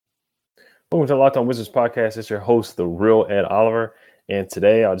Welcome to the Locked On Wizards podcast. It's your host, the real Ed Oliver. And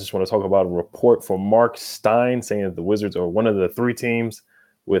today I just want to talk about a report from Mark Stein saying that the Wizards are one of the three teams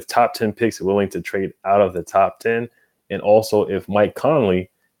with top 10 picks willing to trade out of the top 10. And also if Mike Conley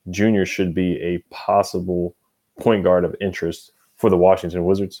Jr. should be a possible point guard of interest for the Washington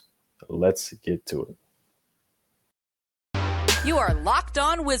Wizards. Let's get to it. You are Locked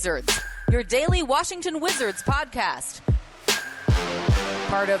On Wizards, your daily Washington Wizards podcast.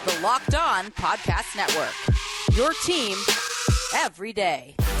 Part of the Locked On Podcast Network, your team every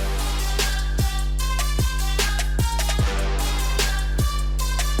day. I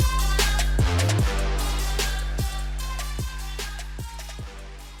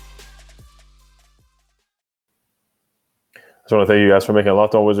just want to thank you guys for making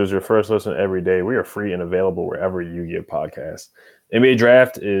Locked On Wizards your first listen every day. We are free and available wherever you get podcasts. NBA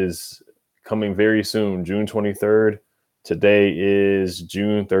Draft is coming very soon, June 23rd. Today is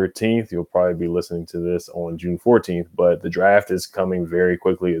June 13th. You'll probably be listening to this on June 14th, but the draft is coming very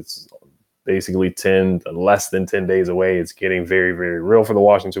quickly. It's basically less than 10 days away. It's getting very, very real for the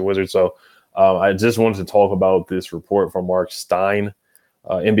Washington Wizards. So I just wanted to talk about this report from Mark Stein,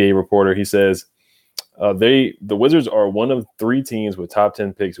 NBA reporter. He says, the Wizards are one of three teams with top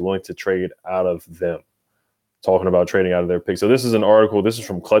 10 picks willing to trade out of them. Talking about trading out of their picks. So this is an article. This is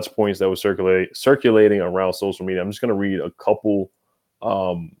from Clutch Points that was circulating around social media. I'm just going to read a couple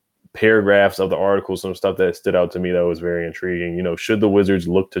paragraphs of the article, some stuff that stood out to me that was very intriguing. You know, should the Wizards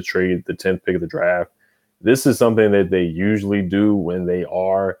look to trade the 10th pick of the draft? This is something that they usually do when they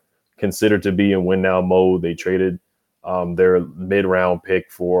are considered to be in win now mode. They traded their mid-round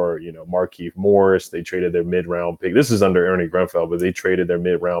pick for, Markieff Morris. They traded their mid-round pick. This is under Ernie Grunfeld, but they traded their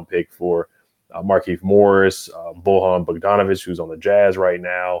mid-round pick for Markieff Morris, Bojan Bogdanovic, who's on the Jazz right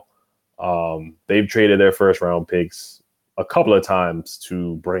now. They've traded their first-round picks a couple of times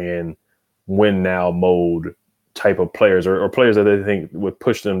to bring in win-now mode type of players or players that they think would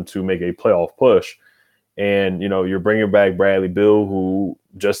push them to make a playoff push. And, you're bringing back Bradley Beal, who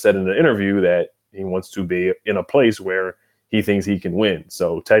just said in an interview that he wants to be in a place where he thinks he can win.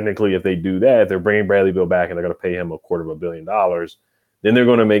 So technically, if they do that, they're bringing Bradley Beal back and they're going to pay him $250 million. Then they're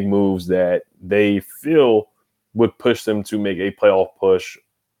going to make moves that they feel would push them to make a playoff push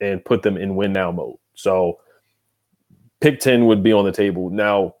and put them in win now mode. So pick 10 would be on the table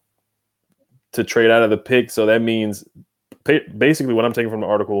now to trade out of the pick. So that means basically what I'm taking from the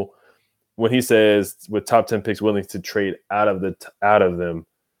article, when he says with top 10 picks willing to trade out of them,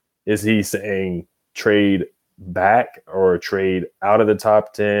 is he saying trade back or trade out of the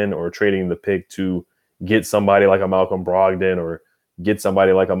top 10 or trading the pick to get somebody like a Malcolm Brogdon or get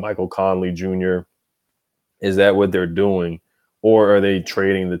somebody like a Michael Conley Jr.? Is that what they're doing? Or are they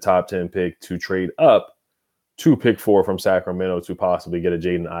trading the top 10 pick to trade up to pick 4 from Sacramento to possibly get a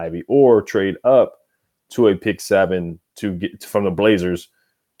Jaden Ivey, or trade up to a pick 7 to get from the Blazers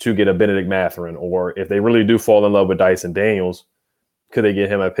to get a Benedict Mathurin? Or if they really do fall in love with Dyson Daniels, could they get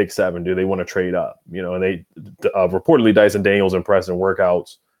him at pick 7? Do they want to trade up? And they reportedly Dyson Daniels impressed in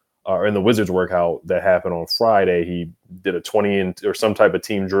workouts in the Wizards workout that happened on Friday. He did a 20 or some type of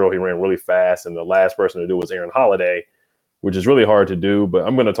team drill. He ran really fast, and the last person to do was Aaron Holiday, which is really hard to do. But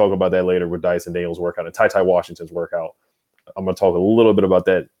I'm going to talk about that later with Dyson Daniels' workout and Ty Washington's workout. I'm going to talk a little bit about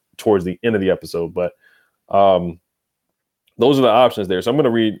that towards the end of the episode. But those are the options there. So I'm going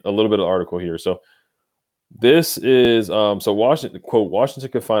to read a little bit of the article here. So this is Washington, quote, Washington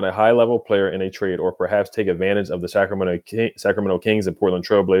could find a high-level player in a trade or perhaps take advantage of the Sacramento Kings and Portland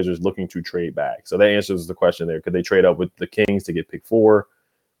Trail Blazers looking to trade back. So that answers the question there. Could they trade up with the Kings to get pick 4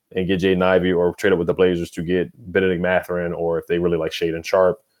 and get Jaden Ivey, or trade up with the Blazers to get Benedict Mathurin, or if they really like Shaedon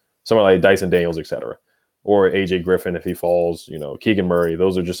Sharpe, someone like Dyson Daniels, etc., or AJ Griffin if he falls, Keegan Murray.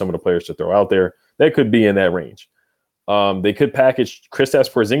 Those are just some of the players to throw out there that could be in that range. They could package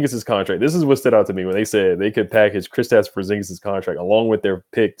Kristaps Porzingis' contract. This is what stood out to me when they said they could package Kristaps Porzingis' contract along with their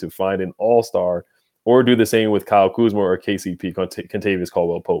pick to find an all-star, or do the same with Kyle Kuzma or KCP, Kentavious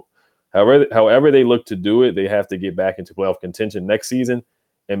Caldwell-Pope. However they look to do it, they have to get back into playoff contention next season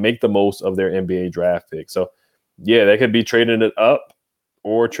and make the most of their NBA draft pick. So, yeah, they could be trading it up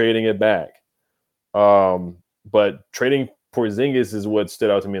or trading it back. But trading Porzingis is what stood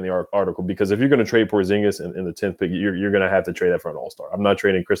out to me in the article, because if you're going to trade Porzingis in the 10th pick, you're going to have to trade that for an all-star. I'm not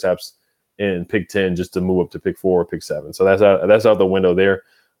trading Kristaps in pick 10 just to move up to pick 4 or pick 7. So that's out the window there.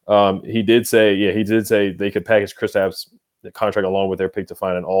 He did say they could package Kristaps' contract along with their pick to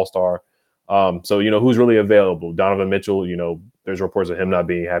find an all-star. So, who's really available? Donovan Mitchell, there's reports of him not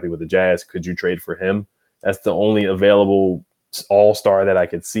being happy with the Jazz. Could you trade for him? That's the only available all-star that I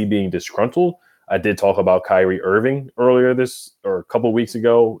could see being disgruntled. I did talk about Kyrie Irving earlier a couple of weeks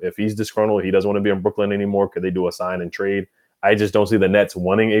ago. If he's disgruntled, he doesn't want to be in Brooklyn anymore. Could they do a sign and trade? I just don't see the Nets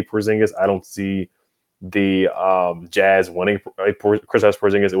wanting a Porzingis. I don't see the Jazz wanting a Kristaps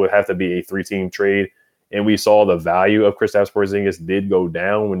Porzingis. It would have to be a 3-team trade. And we saw the value of Kristaps Porzingis did go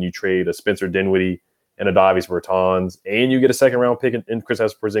down when you trade a Spencer Dinwiddie and a Davis Bertans, and you get a second-round pick in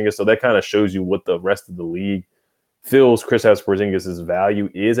Kristaps Porzingis. So that kind of shows you what the rest of the league feels Kristaps Porzingis' value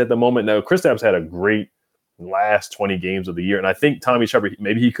is at the moment. Now, Kristaps had a great last 20 games of the year, and I think Tommy Shepard,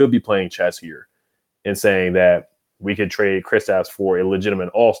 maybe he could be playing chess here and saying that we could trade Kristaps for a legitimate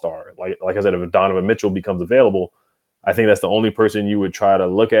all-star. Like I said, if Donovan Mitchell becomes available, I think that's the only person you would try to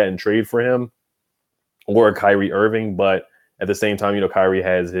look at and trade for him, or Kyrie Irving. But at the same time, Kyrie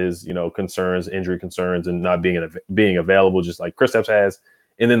has his, concerns, injury concerns, and not being available, just like Kristaps has.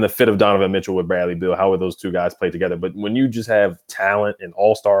 And then the fit of Donovan Mitchell with Bradley Beal, how would those two guys play together? But when you just have talent and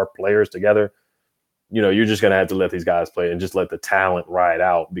all-star players together, you're just going to have to let these guys play and just let the talent ride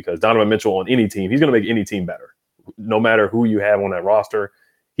out, because Donovan Mitchell on any team, he's going to make any team better. No matter who you have on that roster,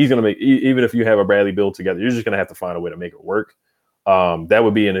 he's going to make, even if you have a Bradley Beal together, you're just going to have to find a way to make it work. That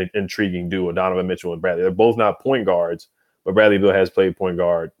would be an intriguing duo, Donovan Mitchell and Bradley. They're both not point guards, but Bradley Beal has played point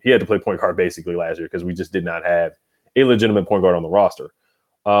guard. He had to play point guard basically last year because we just did not have a legitimate point guard on the roster.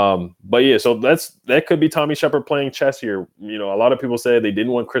 But yeah, so that could be Tommy Shepard playing chess here. A lot of people said they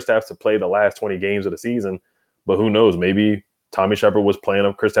didn't want Kristaps to play the last 20 games of the season, but who knows? Maybe Tommy Shepard was playing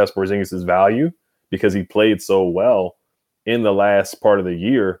up Kristaps Porzingis' value because he played so well in the last part of the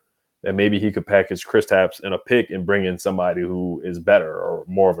year that maybe he could package Kristaps in a pick and bring in somebody who is better or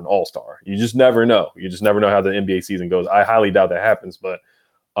more of an all-star. You just never know. You just never know how the NBA season goes. I highly doubt that happens, but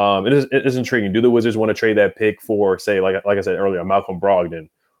it is intriguing. Do the Wizards want to trade that pick for, say, like I said earlier, Malcolm Brogdon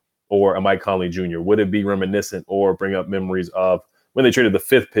or a Mike Conley Jr.? Would it be reminiscent or bring up memories of when they traded the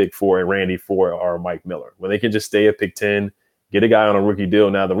 5th pick for a Randy Ford or Mike Miller, when they can just stay at pick 10, get a guy on a rookie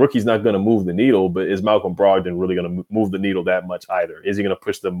deal? Now, the rookie's not going to move the needle, but is Malcolm Brogdon really going to move the needle that much either? Is he going to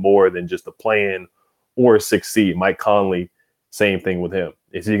push them more than just the play-in or 6th seed? Mike Conley, same thing with him.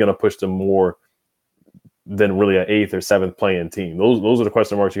 Is he going to push them more than really an 8th or 7th play-in team? Those are the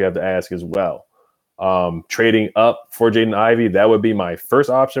question marks you have to ask as well. Trading up for Jaden Ivey, that would be my first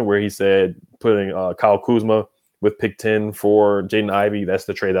option, where he said putting Kyle Kuzma with pick 10 for Jaden Ivey. That's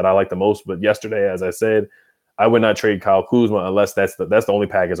the trade that I like the most. But yesterday, as I said, I would not trade Kyle Kuzma unless that's the only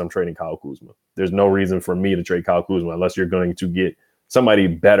package I'm trading Kyle Kuzma. There's no reason for me to trade Kyle Kuzma unless you're going to get somebody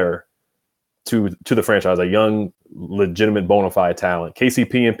better to the franchise, a young, legitimate, bona fide talent.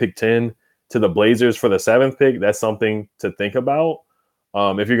 KCP in pick 10 to the Blazers for the 7th pick, that's something to think about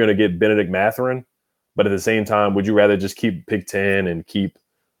if you're going to get Benedict Mathurin. But at the same time, would you rather just keep pick 10 and keep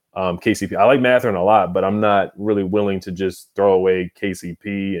KCP? I like Mathurin a lot, but I'm not really willing to just throw away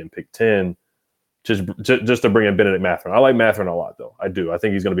KCP and pick 10 just to bring in Benedict Mathurin. I like Mathurin a lot, though. I do. I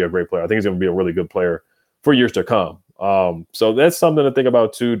think he's going to be a great player. I think he's going to be a really good player for years to come. So that's something to think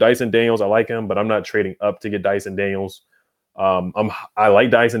about, too. Dyson Daniels, I like him, but I'm not trading up to get Dyson Daniels. I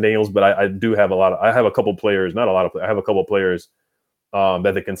like Dyson Daniels, but I do have I have a couple players, not a lot of players. I have a couple players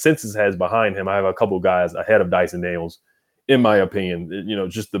that the consensus has behind him. I have a couple guys ahead of Dyson Daniels, in my opinion.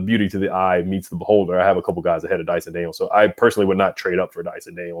 Just the beauty to the eye meets the beholder. I have a couple guys ahead of Dyson Daniels. So I personally would not trade up for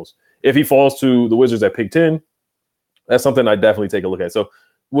Dyson Daniels. If he falls to the Wizards at pick 10, that's something I definitely take a look at. So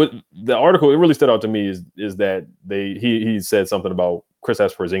what the article, it really stood out to me is that he said something about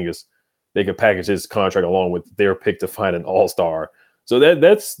Kristaps Porzingis. They could package his contract along with their pick to find an all-star. So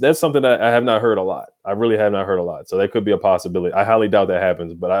that's something that I have not heard a lot. I really have not heard a lot. So that could be a possibility. I highly doubt that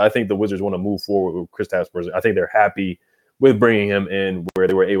happens, but I think the Wizards want to move forward with Kristaps Porzingis. I think they're happy with bringing him in, where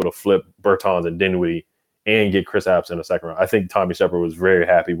they were able to flip Bertans and Dinwiddie and get Kristaps in the second round. I think Tommy Shepard was very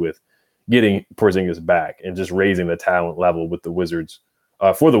happy with getting Porzingis back and just raising the talent level with the Wizards,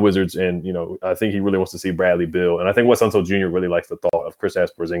 for the Wizards. And, I think he really wants to see Bradley Beal. And I think Wes Unseld Jr. really likes the thought of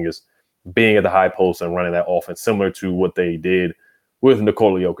Kristaps Porzingis being at the high post and running that offense, similar to what they did with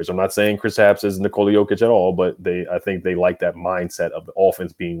Nikola Jokic. I'm not saying Kristaps is Nikola Jokic at all, but I think they like that mindset of the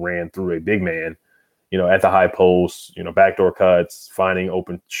offense being ran through a big man, at the high post, backdoor cuts, finding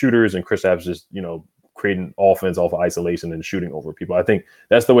open shooters, and Kristaps just, creating offense off of isolation and shooting over people. I think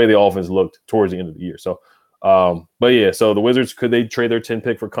that's the way the offense looked towards the end of the year. So, but yeah, so the Wizards, could they trade their 10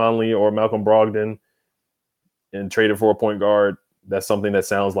 pick for Conley or Malcolm Brogdon and trade it for a point guard? That's something that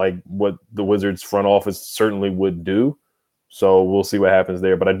sounds like what the Wizards front office certainly would do. So we'll see what happens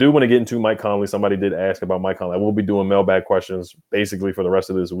there. But I do want to get into Mike Conley. Somebody did ask about Mike Conley. I will be doing mailbag questions basically for the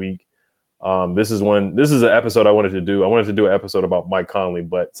rest of this week. This is an episode I wanted to do. I wanted to do an episode about Mike Conley,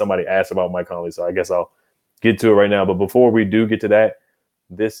 but somebody asked about Mike Conley, so I guess I'll get to it right now. But before we do get to that,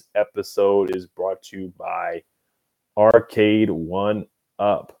 This episode is brought to you by Arcade One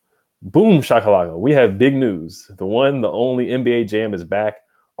Up. Boom shakalaka. We have big news. The one, the only NBA Jam is back.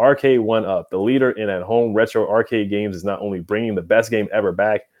 Arcade One Up, the leader in at-home retro arcade games, is not only bringing the best game ever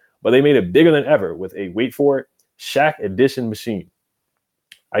back, but they made it bigger than ever with a, wait for it, Shaq Edition machine.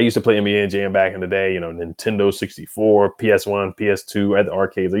 I used to play NBA Jam back in the day, Nintendo 64, PS1, PS2 at the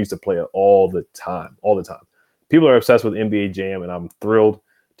arcades. I used to play it all the time. People are obsessed with NBA Jam, and I'm thrilled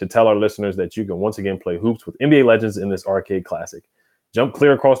to tell our listeners that you can once again play hoops with NBA legends in this arcade classic. Jump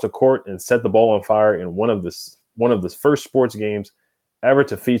clear across the court and set the ball on fire in one of the first sports games ever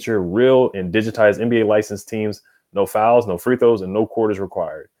to feature real and digitized NBA licensed teams. No fouls, no free throws, and no quarters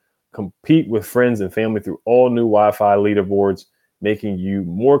required. Compete with friends and family through all new Wi-Fi leaderboards, making you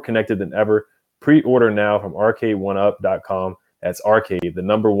more connected than ever. Pre-order now from arcade1up.com. That's arcade, the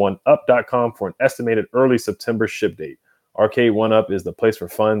number one up.com for an estimated early September ship date. Arcade One Up is the place for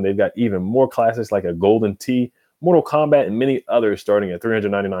fun. They've got even more classics like a Golden Tee, Mortal Kombat, and many others starting at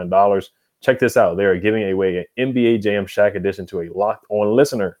 $399. Check this out. They are giving away an NBA Jam Shaq Edition to a Locked On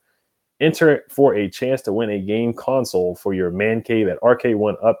listener. Enter for a chance to win a game console for your man cave at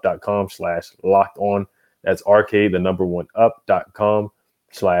arcade1up.com/locked-on. That's arcade, the number one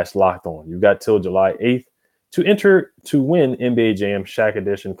up.com/locked-on. You've got till July 8th to enter to win NBA Jam Shaq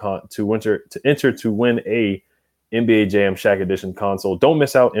Edition to win a NBA Jam Shaq Edition console. Don't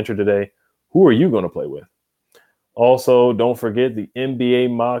miss out. Enter today. Who are you going to play with? Also, don't forget the NBA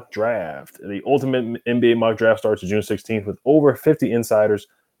Mock Draft. The ultimate NBA Mock Draft starts June 16th with over 50 insiders.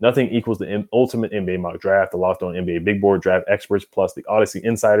 Nothing equals the ultimate NBA Mock Draft. The Locked On NBA Big Board Draft experts plus the Odyssey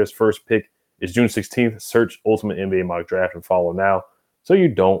insiders. First pick is June 16th. Search Ultimate NBA Mock Draft and follow now so you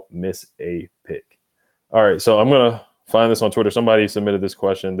don't miss a pick. All right, so I'm going to find this on Twitter. Somebody submitted this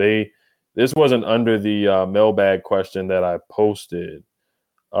question. This wasn't under the mailbag question that I posted.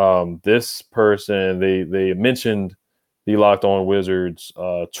 This person, they mentioned the Locked On Wizards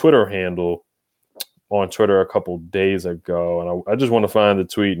Twitter handle on Twitter a couple days ago, and I just want to find the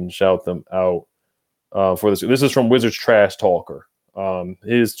tweet and shout them out for this. This is from Wizards Trash Talker.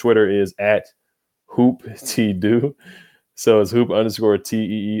 His Twitter is at HoopTDoo. So it's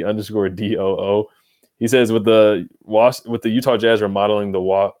hoop_TEE_DOO. He says with the Utah Jazz remodeling,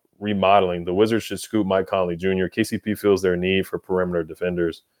 the Wizards should scoop Mike Conley Jr. KCP feels their need for perimeter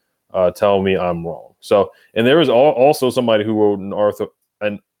defenders. Tell me I'm wrong. So, and there was also somebody who wrote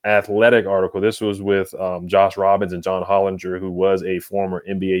an athletic article. This was with Josh Robbins and John Hollinger, who was a former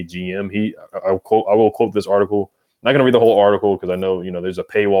NBA GM. I will quote this article. I'm not going to read the whole article because I know there's a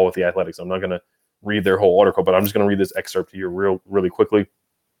paywall with the Athletic, so I'm not going to read their whole article. But I'm just going to read this excerpt here really quickly.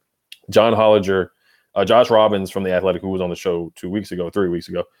 John Hollinger, Josh Robbins from the Athletic, who was on the show 3 weeks ago.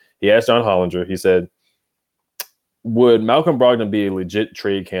 He asked John Hollinger. He said, "Would Malcolm Brogdon be a legit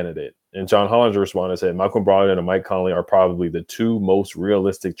trade candidate?" And John Hollinger responded and said, "Malcolm Brogdon and Mike Conley are probably the two most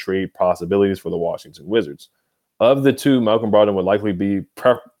realistic trade possibilities for the Washington Wizards. Of the two, Malcolm Brogdon would likely be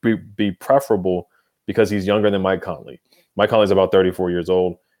preferable because he's younger than Mike Conley. Mike Conley is about 34 years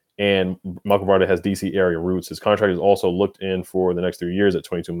old, and Malcolm Brogdon has DC area roots. His contract is also looked in for the next 3 years at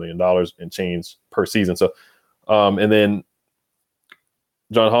 $22 million and change per season." So, and then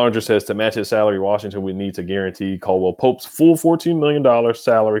John Hollinger says to match his salary, Washington would need to guarantee Caldwell Pope's full $14 million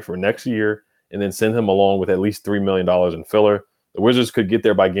salary for next year and then send him along with at least $3 million in filler. The Wizards could get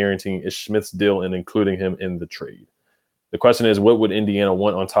there by guaranteeing Ish Smith's deal and including him in the trade. The question is, what would Indiana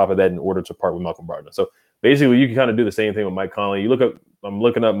want on top of that in order to part with Malcolm Brogdon? So basically, you can kind of do the same thing with Mike Conley. I'm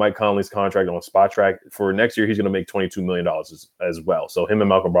looking up Mike Conley's contract on Spot Track. For next year, he's going to make $22 million as well. So him and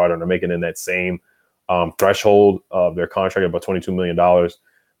Malcolm Brogdon are making in that same threshold of their contract, about $22 million.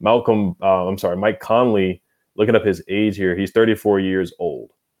 Mike Conley, looking up his age here, he's 34 years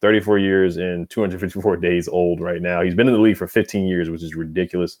old. 34 years and 254 days old right now. He's been in the league for 15 years, which is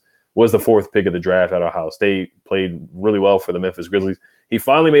ridiculous. Was the fourth pick of the draft out of Ohio State. Played really well for the Memphis Grizzlies. He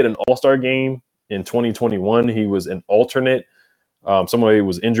finally made an All-Star game in 2021. He was an alternate. Somebody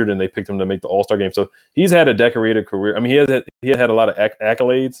was injured, and they picked him to make the All-Star game. So he's had a decorated career. I mean, he had a lot of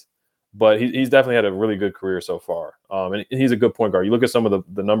accolades, but he's definitely had a really good career so far. And he's a good point guard. You look at some of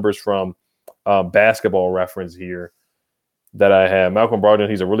the numbers from Basketball Reference here that I have. Malcolm Brogdon,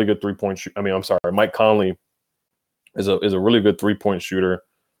 he's a really good three-point shooter. Mike Conley is a really good three-point shooter.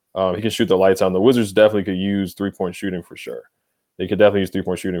 He can shoot the lights on. The Wizards definitely could use three-point shooting for sure. They could definitely use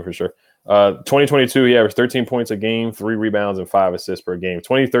three-point shooting for sure. 2022, he averaged 13 points a game, 3 rebounds, and 5 assists per game.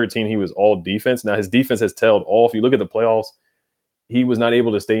 2013, he was all defense. Now, his defense has tailed off. You look at the playoffs, he was not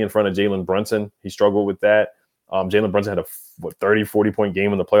able to stay in front of Jalen Brunson. He struggled with that. Jalen Brunson had a 30, 40-point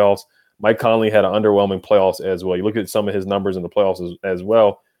game in the playoffs. Mike Conley had an underwhelming playoffs as well. You look at some of his numbers in the playoffs as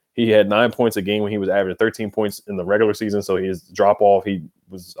well. He had 9 points a game when he was averaging 13 points in the regular season. So his drop off, he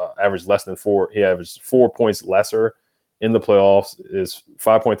was averaged less than 4. He averaged 4 points lesser in the playoffs. His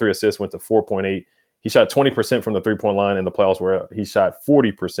 5.3 assists went to 4.8. He shot 20% from the 3-point line in the playoffs, where he shot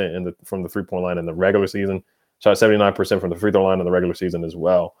 40% from the 3-point line in the regular season. Shot 79% from the free throw line in the regular season as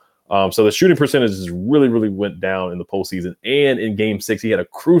well. So the shooting percentages really, really went down in the postseason. And in Game 6, he had a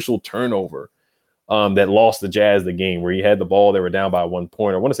crucial turnover that lost the Jazz the game, where he had the ball. They were down by 1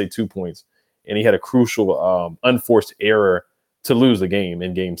 point. I want to say 2 points. And he had a crucial unforced error to lose the game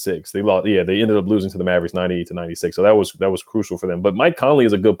in Game 6. They lost. Yeah, they ended up losing to the Mavericks 98-96. So that was crucial for them. But Mike Conley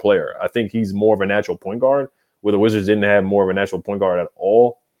is a good player. I think he's more of a natural point guard, where the Wizards didn't have more of a natural point guard at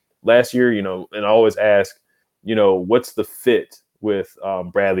all last year. You know, and I always ask, you know, what's the fit with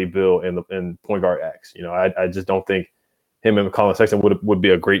Bradley Beal and point guard X? You know, I just don't think him and Colin Sexton would be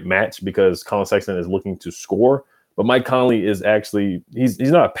a great match, because Colin Sexton is looking to score. But Mike Conley is actually, he's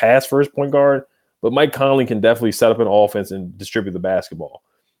not a pass first point guard, but Mike Conley can definitely set up an offense and distribute the basketball.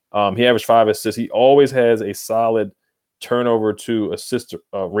 He averaged 5 assists. He always has a solid turnover to assist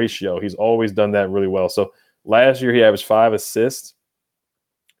ratio. He's always done that really well. So last year he averaged 5 assists,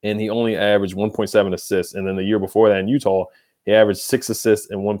 and he only averaged 1.7 assists. And then the year before that in Utah, he averaged 6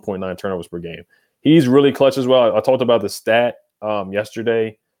 assists and 1.9 turnovers per game. He's really clutch as well. I talked about the stat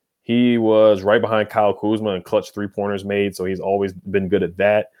yesterday. He was right behind Kyle Kuzma in clutch 3-pointers made, so he's always been good at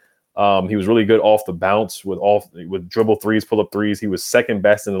that. He was really good off the bounce with dribble threes, pull up threes. He was second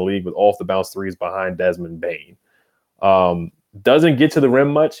best in the league with off the bounce threes behind Desmond Bane. Doesn't get to the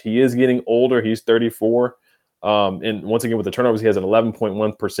rim much. He is getting older. He's 34. And once again, with the turnovers, he has an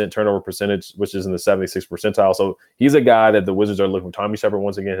 11.1% turnover percentage, which is in the 76th percentile. So he's a guy that the Wizards are looking for. Tommy Shepard,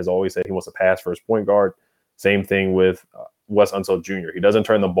 once again, has always said he wants to pass first point guard. Same thing with Wes Unseld Jr. He doesn't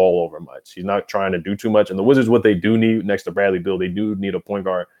turn the ball over much. He's not trying to do too much. And the Wizards, what they do need next to Bradley Beal, they do need a point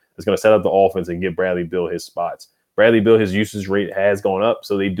guard that's going to set up the offense and give Bradley Beal his spots. Bradley Beal, his usage rate has gone up,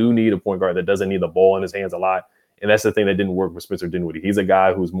 so they do need a point guard that doesn't need the ball in his hands a lot. And that's the thing that didn't work with Spencer Dinwiddie. He's a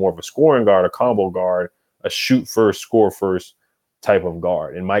guy who's more of a scoring guard, a combo guard, a shoot first, score first type of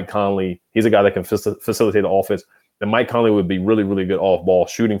guard. And Mike Conley, he's a guy that can facilitate the offense. And Mike Conley would be really, really good off ball,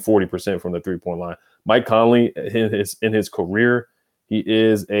 shooting 40% from the 3-point line. Mike Conley, in his career, he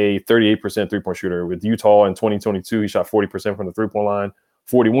is a 38% 3-point shooter. With Utah in 2022, he shot 40% from the 3-point line,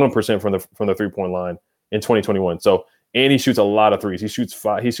 41% from the 3-point line in 2021. So, and he shoots a lot of threes.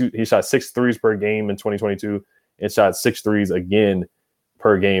 He shot 6 threes per game in 2022 and shot 6 threes again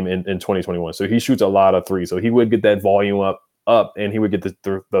per game in 2021. So he shoots a lot of threes. So he would get that volume up, and he would get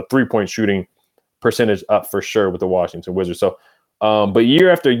the 3-point shooting percentage up for sure with the Washington Wizards. So, but year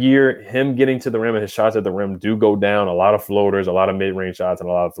after year, him getting to the rim and his shots at the rim do go down. A lot of floaters, a lot of mid-range shots, and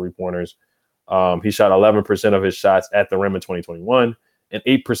a lot of 3-pointers. He shot 11% of his shots at the rim in 2021 and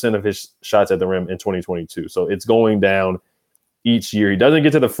 8% of his shots at the rim in 2022. So it's going down each year. He doesn't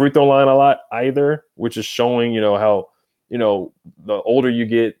get to the free throw line a lot either, which is showing, how, the older you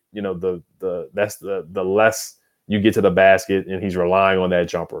get, the less you get to the basket, and he's relying on that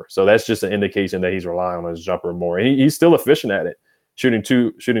jumper. So that's just an indication that he's relying on his jumper more. And he's still efficient at it, shooting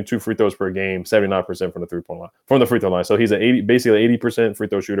two free throws per game, 79% from the 3-point line, from the free throw line. So he's basically 80% free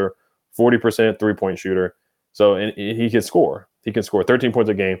throw shooter, 40% 3-point shooter. So and he can score. He can score 13 points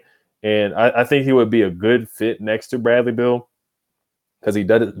a game. And I think he would be a good fit next to Bradley Beal, because he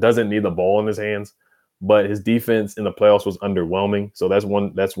doesn't need the ball in his hands. But his defense in the playoffs was underwhelming. So that's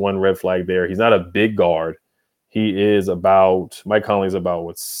one red flag there. He's not a big guard. Mike Conley is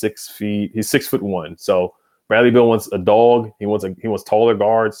about 6 feet. He's 6'1". So Bradley Beal wants a dog. He wants taller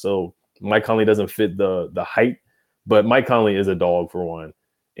guards. So Mike Conley doesn't fit the height, but Mike Conley is a dog for one,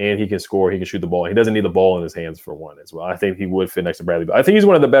 and he can score. He can shoot the ball. He doesn't need the ball in his hands for one as well. I think he would fit next to Bradley Beal. I think he's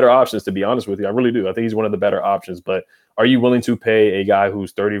one of the better options, to be honest with you. I really do. I think he's one of the better options. But are you willing to pay a guy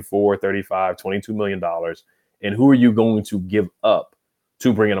who's 34, 35, $22 million? And who are you going to give up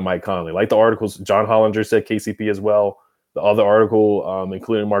to bring in a Mike Conley? Like the articles, John Hollinger said KCP as well. The other article,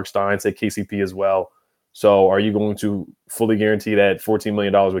 including Mark Stein, said KCP as well. So are you going to fully guarantee that $14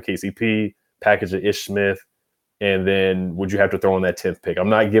 million with KCP, package of Ish Smith, and then would you have to throw in that 10th pick? I'm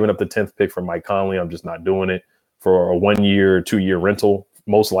not giving up the 10th pick for Mike Conley. I'm just not doing it for a 1-year, 2-year rental,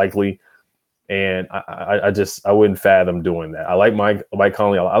 most likely. And I wouldn't fathom doing that. I like Mike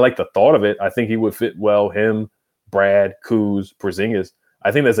Conley. I like the thought of it. I think he would fit well. Him, Brad, Kuz, Porzingis.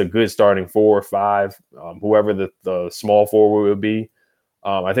 I think that's a good starting 4 or 5, whoever the small forward would be.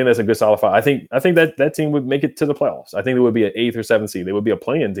 I think that's a good solid 5. I think that team would make it to the playoffs. I think it would be an 8th or 7th seed. They would be a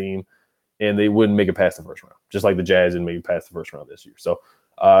play-in team, and they wouldn't make it past the first round, just like the Jazz didn't make it past the first round this year. So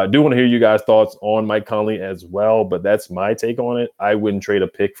I do want to hear you guys' thoughts on Mike Conley as well, but that's my take on it. I wouldn't trade a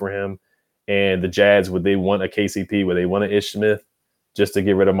pick for him. And the Jazz, would they want a KCP? Would they want an Ish Smith just to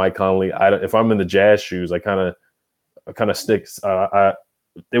get rid of Mike Conley? If I'm in the Jazz shoes, I kind of sticks.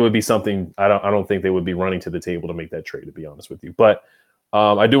 It would be something. I don't think they would be running to the table to make that trade, to be honest with you. But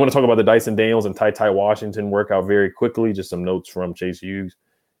I do want to talk about the Dyson Daniels and Ty Washington workout very quickly. Just some notes from Chase Hughes,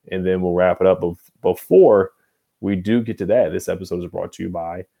 and then we'll wrap it up. Before we do get to that, this episode is brought to you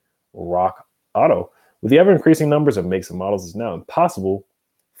by Rock Auto. With the ever-increasing numbers of makes and models, it's now impossible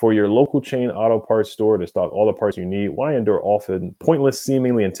for your local chain auto parts store to stock all the parts you need. Why endure often pointless,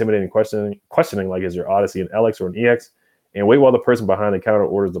 seemingly intimidating questioning like is your Odyssey an LX or an EX, and wait while the person behind the counter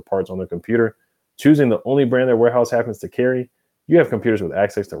orders the parts on their computer, choosing the only brand their warehouse happens to carry? You have computers with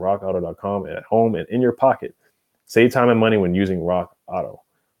access to rockauto.com at home and in your pocket. Save time and money when using Rock Auto.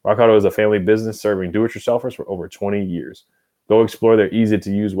 Rock Auto is a family business serving do-it-yourselfers for over 20 years. Go explore their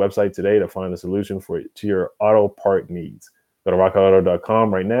easy-to-use website today to find a solution to your auto part needs. Go to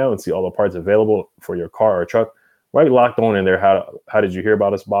rockauto.com right now and see all the parts available for your car or truck. Right locked on in there, how did you hear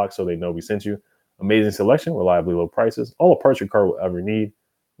about us box so they know we sent you. Amazing selection, reliably low prices, all the parts your car will ever need.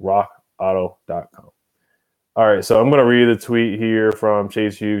 rockauto.com. All right, so I'm going to read the tweet here from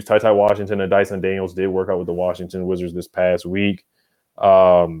Chase Hughes. Ty Washington and Dyson Daniels did work out with the Washington Wizards this past week.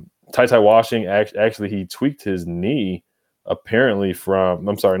 Ty Washington, actually, he tweaked his knee apparently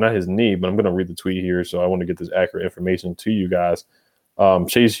I'm sorry, not his knee, but I'm going to read the tweet here. So I want to get this accurate information to you guys.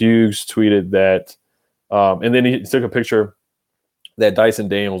 Chase Hughes tweeted that, and then he took a picture that Dyson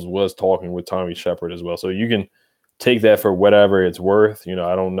Daniels was talking with Tommy Shepard as well. So you can take that for whatever it's worth.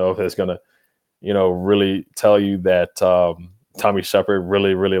 I don't know if it's going to, really tell you that Tommy Shepard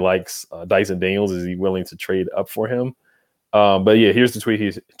really, really likes Dyson Daniels. Is he willing to trade up for him? But yeah, here's the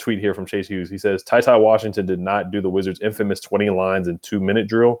tweet here from Chase Hughes. He says, Ty Washington did not do the Wizards' infamous 20 lines in 2-minute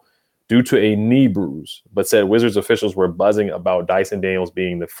drill due to a knee bruise, but said Wizards officials were buzzing about Dyson Daniels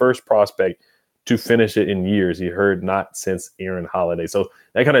being the first prospect to finish it in years. He heard not since Aaron Holiday. So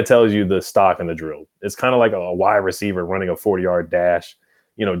that kind of tells you the stock in the drill. It's kind of like a wide receiver running a 40-yard dash.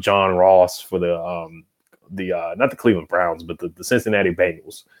 John Ross for the not the Cleveland Browns, but the Cincinnati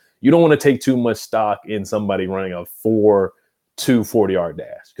Bengals. You don't want to take too much stock in somebody running a 40-yard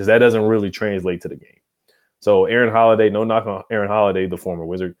dash because that doesn't really translate to the game. So Aaron Holiday, no knock on Aaron Holiday, the former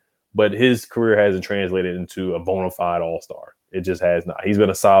Wizard, but his career hasn't translated into a bona fide all-star. It just has not. He's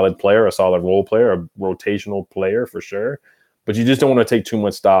been a solid player, a solid role player, a rotational player for sure, but you just don't want to take too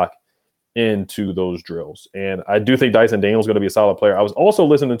much stock into those drills. And I do think Dyson Daniels is going to be a solid player. I was also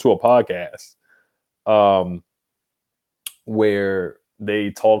listening to a podcast where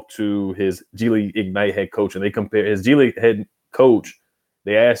they talked to his G League Ignite head coach, and they compare his G League head coach.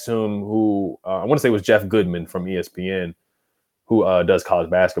 They asked him who I want to say was Jeff Goodman from ESPN, who does college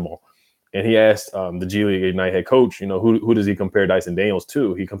basketball. And he asked the G League Ignite head coach, who does he compare Dyson Daniels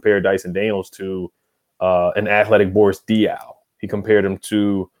to? He compared Dyson Daniels to an athletic Boris Diaw. He compared him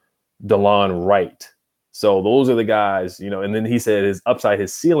to DeLon Wright. So those are the guys, and then he said his upside,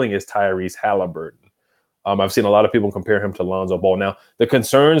 his ceiling is Tyrese Halliburton. I've seen a lot of people compare him to Lonzo Ball. Now,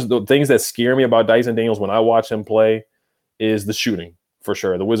 the things that scare me about Dyson Daniels when I watch him play is the shooting, for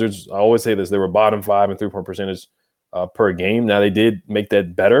sure. The Wizards, I always say this, they were bottom 5 in three-point percentage per game. Now, they did make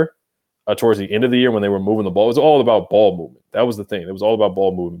that better towards the end of the year when they were moving the ball. It was all about ball movement. That was the thing. It was all about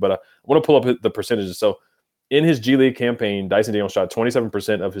ball movement. But I want to pull up the percentages. So in his G League campaign, Dyson Daniels shot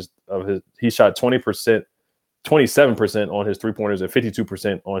 27% of his he shot 27% on his three-pointers and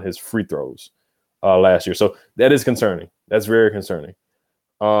 52% on his free throws last year. So that is concerning. That's very concerning.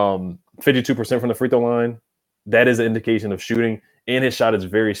 52% from the free throw line, that is an indication of shooting. And his shot is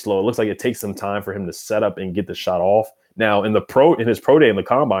very slow. It looks like it takes some time for him to set up and get the shot off. Now, in his pro day in the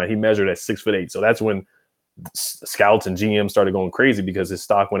combine, he measured at 6'8". So that's when scouts and GMs started going crazy because his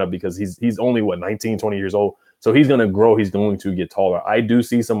stock went up because he's only 19, 20 years old. So he's going to grow. He's going to get taller. I do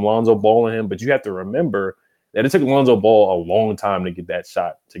see some Lonzo Ball in him, but you have to remember that it took Lonzo Ball a long time to get that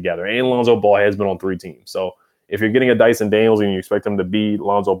shot together. And Lonzo Ball has been on 3 teams. So if you're getting a Dyson Daniels and you expect him to be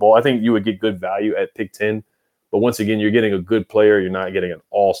Lonzo Ball, I think you would get good value at pick 10. But once again, you're getting a good player. You're not getting an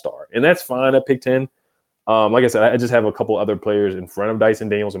all-star. And that's fine at pick 10. Like I said, I just have a couple other players in front of Dyson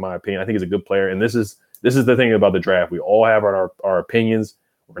Daniels, in my opinion. I think he's a good player. And this is the thing about the draft. We all have our opinions.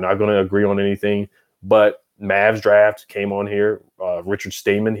 We're not going to agree on anything. But Mavs draft came on here. Richard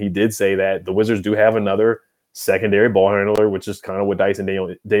Stayman, he did say that the Wizards do have another secondary ball handler, which is kind of what Dyson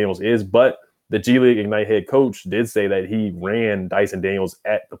Daniels is. But the G League Ignite head coach did say that he ran Dyson Daniels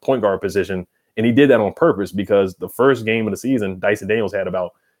at the point guard position. And he did that on purpose because the first game of the season, Dyson Daniels had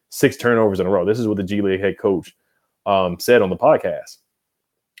about 6 turnovers in a row. This is what the G League head coach said on the podcast.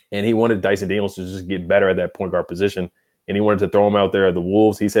 And he wanted Dyson Daniels to just get better at that point guard position. And he wanted to throw him out there at the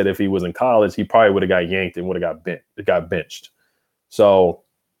Wolves. He said if he was in college, he probably would have got yanked and would have got benched. So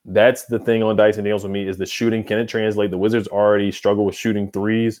that's the thing on Dyson Daniels with me is the shooting. Can it translate? The Wizards already struggle with shooting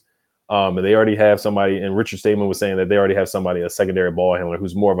threes. And they already have somebody, and Richard Stayman was saying that they already have somebody, a secondary ball handler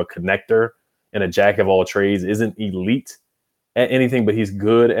who's more of a connector and a jack of all trades, isn't elite at anything, but he's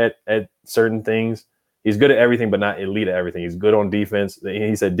good at certain things. He's good at everything, but not elite at everything. He's good on defense.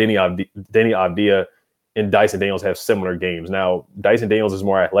 He said Denny Avdia and Dyson Daniels have similar games. Now, Dyson Daniels is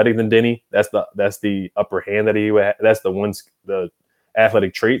more athletic than Denny. That's the upper hand that he would have. That's the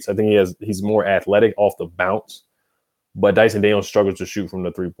athletic traits. I think he's more athletic off the bounce. But Dyson Daniels struggles to shoot from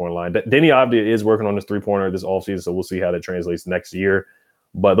the three-point line. Denny Avdia is working on his three-pointer this offseason, so we'll see how that translates next year.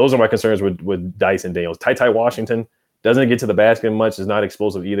 But those are my concerns with Dyson Daniels. Ty Washington doesn't get to the basket much, is not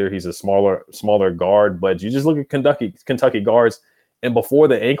explosive either. He's a smaller guard. But you just look at Kentucky guards, and before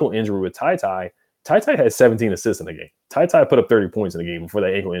the ankle injury with Ty had 17 assists in the game. Ty put up 30 points in the game before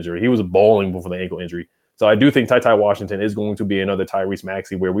the ankle injury. He was bowling before the ankle injury. So I do think Ty Washington is going to be another Tyrese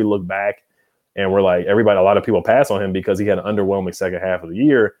Maxey where we look back and we're like, a lot of people pass on him because he had an underwhelming second half of the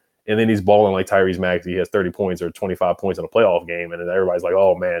year. And then he's balling like Tyrese Maxey. He has 30 points or 25 points in a playoff game. And then everybody's like,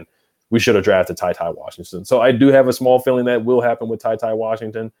 oh, man, we should have drafted Ty Washington. So I do have a small feeling that will happen with Ty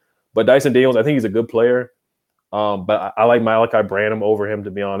Washington. But Dyson Daniels, I think he's a good player. But I like Malachi Branham over him,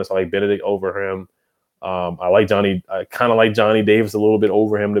 to be honest. I like Benedict over him. I kind of like Johnny Davis a little bit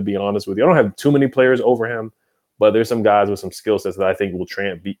over him, to be honest with you. I don't have too many players over him, but there's some guys with some skill sets that I think will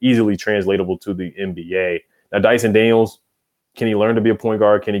be easily translatable to the NBA. Now, Dyson Daniels, can he learn to be a point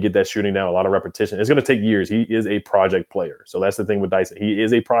guard? Can he get that shooting down? A lot of repetition. It's going to take years. He is a project player. So that's the thing with Dyson. He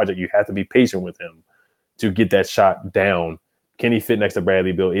is a project. You have to be patient with him to get that shot down. Can he fit next to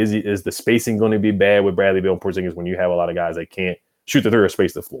Bradley Beal? Is the spacing going to be bad with Bradley Beal and Porzingis when you have a lot of guys that can't shoot the three or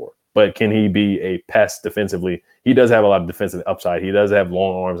space the floor? But can he be a pest defensively? He does have a lot of defensive upside. He does have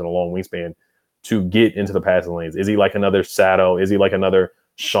long arms and a long wingspan to get into the passing lanes. Is he like another Sato? Is he like another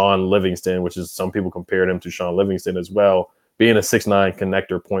Sean Livingston, which is some people compared him to Sean Livingston as well, being a 6'9"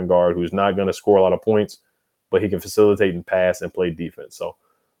 connector point guard who's not going to score a lot of points, but he can facilitate and pass and play defense. So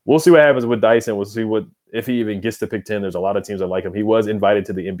we'll see what happens with Dyson. We'll see if he even gets to pick 10. There's a lot of teams that like him. He was invited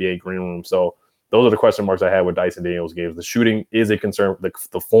to the NBA green room. So those are the question marks I had with Dyson Daniels games. The shooting is a concern.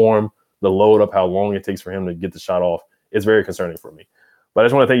 The form, the load up, how long it takes for him to get the shot off is very concerning for me. But I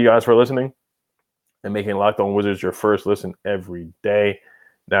just want to thank you guys for listening and making Locked On Wizards your first listen every day.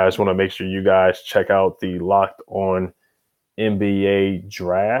 Now, I just want to make sure you guys check out the Locked On NBA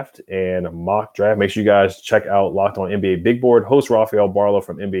draft and mock draft. Make sure you guys check out Locked On NBA Big Board. Host Rafael Barlow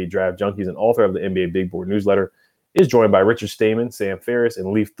from NBA Draft Junkies and author of the NBA Big Board newsletter is joined by Richard Stayman, Sam Ferris,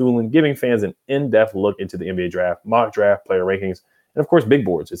 and Leif Thulin, giving fans an in-depth look into the NBA draft, mock draft, player rankings, and of course, Big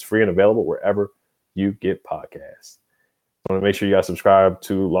Boards. It's free and available wherever you get podcasts. I want to make sure you guys subscribe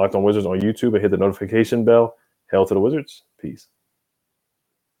to Locked On Wizards on YouTube and hit the notification bell. Hail to the Wizards. Peace.